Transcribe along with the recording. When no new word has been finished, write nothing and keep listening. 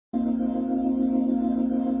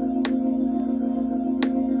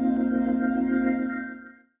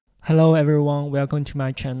Hello everyone, welcome to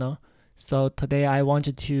my channel. So today I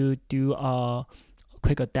wanted to do a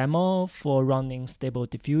quick demo for running Stable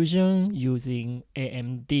Diffusion using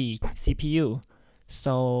AMD CPU.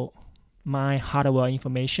 So my hardware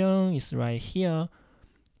information is right here.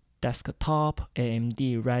 Desktop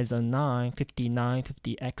AMD Ryzen 9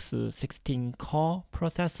 5950X 16 core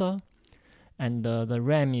processor, and the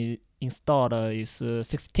RAM installed is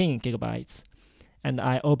 16 gigabytes. And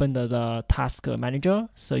I opened the task manager,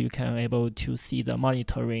 so you can able to see the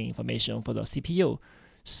monitoring information for the CPU.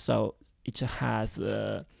 So it has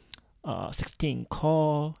 16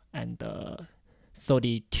 core and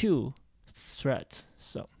 32 threads.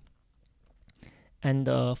 And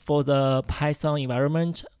for the Python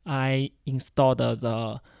environment, I installed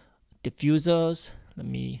the diffusers.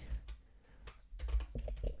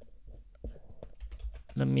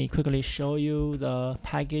 Let me quickly show you the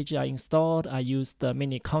package I installed. I used the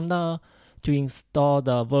miniconda to install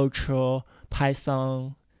the virtual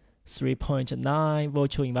Python 3.9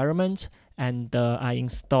 virtual environment, and I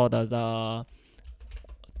installed the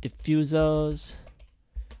diffusers,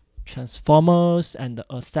 transformers, and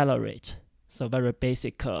accelerate. So very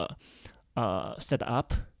basic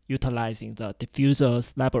setup utilizing the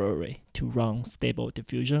diffusers library to run Stable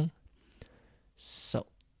Diffusion.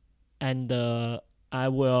 And I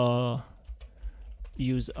will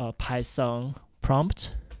use a Python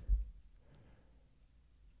prompt,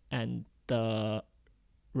 and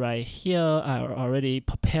right here I already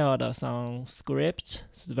prepared some script.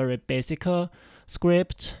 It's a very basic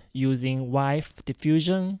script using wife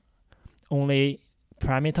diffusion. Only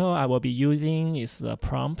parameter I will be using is the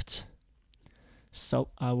prompt. So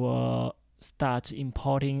I will start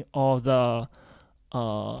importing all the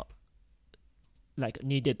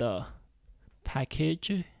needed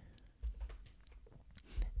package,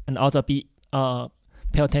 and also pay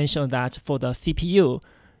attention that for the CPU,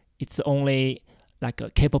 it's only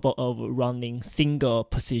capable of running single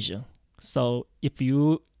precision. So if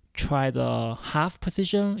you try the half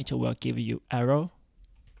precision, it will give you error.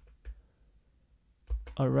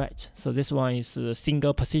 Alright, so this one is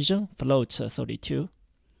single precision, float 32.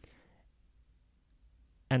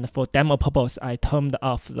 And for demo purpose, I turned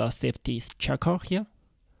off the safety checker here.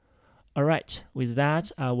 Alright, with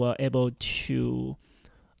that, I will able to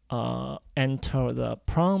enter the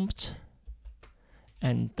prompt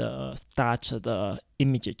and start the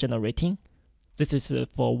image generating. This is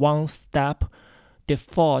for one step.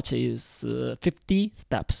 Default is 50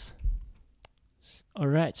 steps.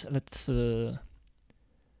 Alright, let's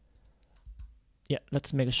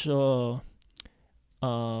make sure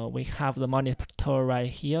we have the monitor right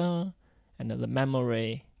here, and the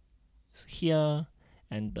memory is here,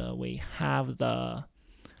 and we have the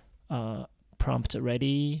prompt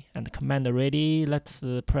ready and command ready. Let's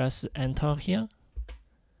press enter here.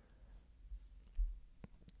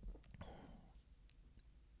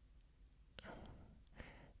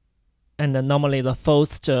 And normally the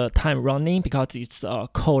first time running, because it's a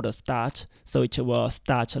cold start, so it will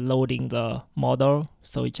start loading the model,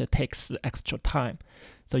 so it takes extra time.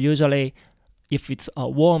 So usually if it's a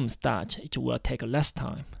warm start, it will take less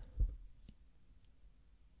time.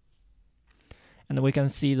 And we can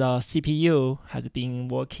see the CPU has been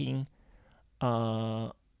working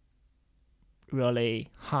really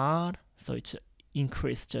hard, so it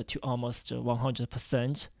increased to almost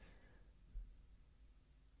 100%.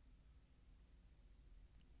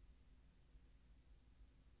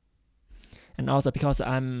 And also because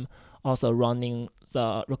I'm also running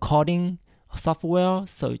the recording software,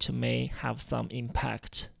 so it may have some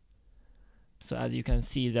impact. So as you can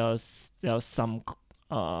see, there's some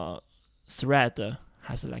thread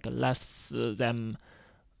has less than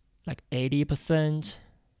 80%,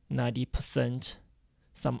 90%.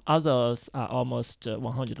 Some others are almost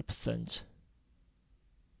 100%.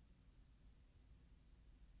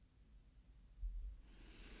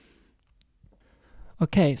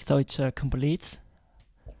 Okay, so it's complete.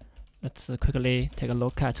 Let's quickly take a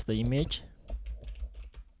look at the image.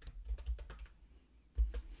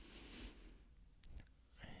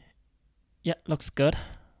 Yeah, looks good.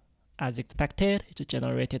 As expected, it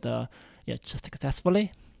generated just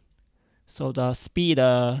successfully. So the speed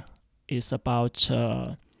is about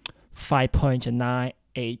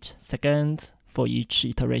 5.98 seconds for each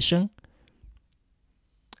iteration.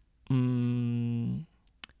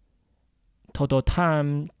 Total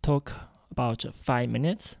time took about 5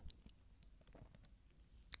 minutes.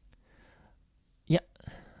 Yeah.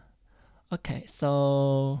 Okay,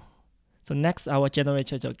 so next I will generate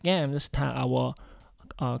the game. This time I will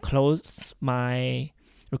close my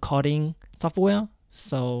recording software.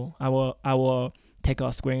 So I will take a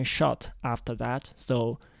screenshot after that.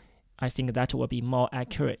 So I think that will be more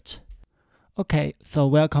accurate. Okay, so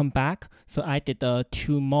welcome back. So I did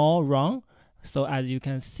 2 more run. So as you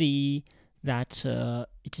can see that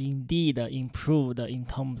it indeed improved in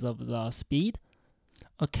terms of the speed.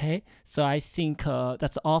 Okay, so I think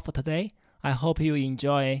that's all for today. I hope you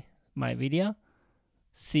enjoy my video.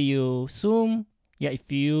 See you soon. Yeah,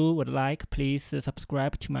 if you would like, please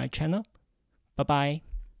subscribe to my channel. Bye bye.